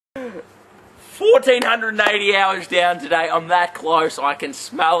1,480 hours down today. I'm that close. I can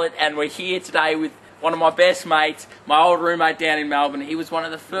smell it. And we're here today with one of my best mates, my old roommate down in Melbourne. He was one of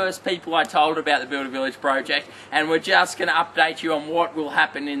the first people I told about the Build a Village project. And we're just going to update you on what will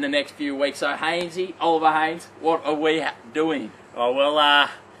happen in the next few weeks. So Hainesy, Oliver Haines, what are we doing? Oh, well, I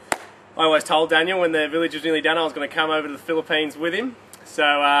always told Daniel when the village was nearly done I was going to come over to the Philippines with him.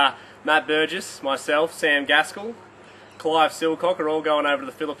 So Matt Burgess, myself, Sam Gaskell, Clive Silcock are all going over to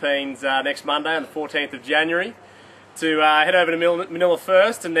the Philippines next Monday on the 14th of January to head over to Manila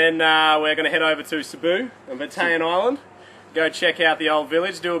first, and then we're going to head over to Cebu and Batayan Island, go check out the old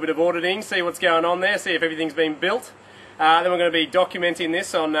village, do a bit of auditing, see what's going on there, see if everything's been built. Then we're going to be documenting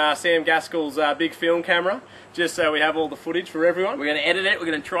this on Sam Gaskell's big film camera, just so we have all the footage for everyone. We're going to edit it, we're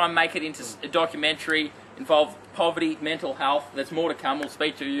going to try and make it into a documentary, involve poverty, mental health. There's more to come. We'll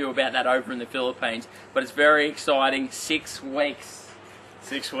speak to you about that over in the Philippines. But it's very exciting. 6 weeks.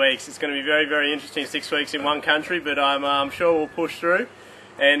 6 weeks. It's going to be very, very interesting. 6 weeks in one country, but I'm sure we'll push through.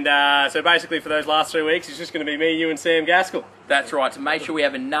 And so basically for those last 3 weeks, it's just going to be me, you and Sam Gaskell. That's right, to make sure we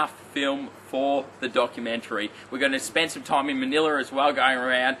have enough film for the documentary. We're going to spend some time in Manila as well, going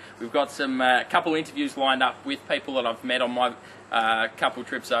around. We've got some couple interviews lined up with people that I've met on my couple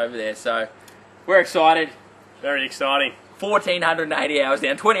trips over there. So we're excited. Very exciting. 1,480 hours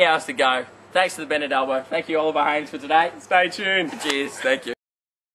down, 20 hours to go. Thanks to the Bennett Elbow. Thank you, Oliver Haines, for today. Stay tuned. Cheers. Thank you.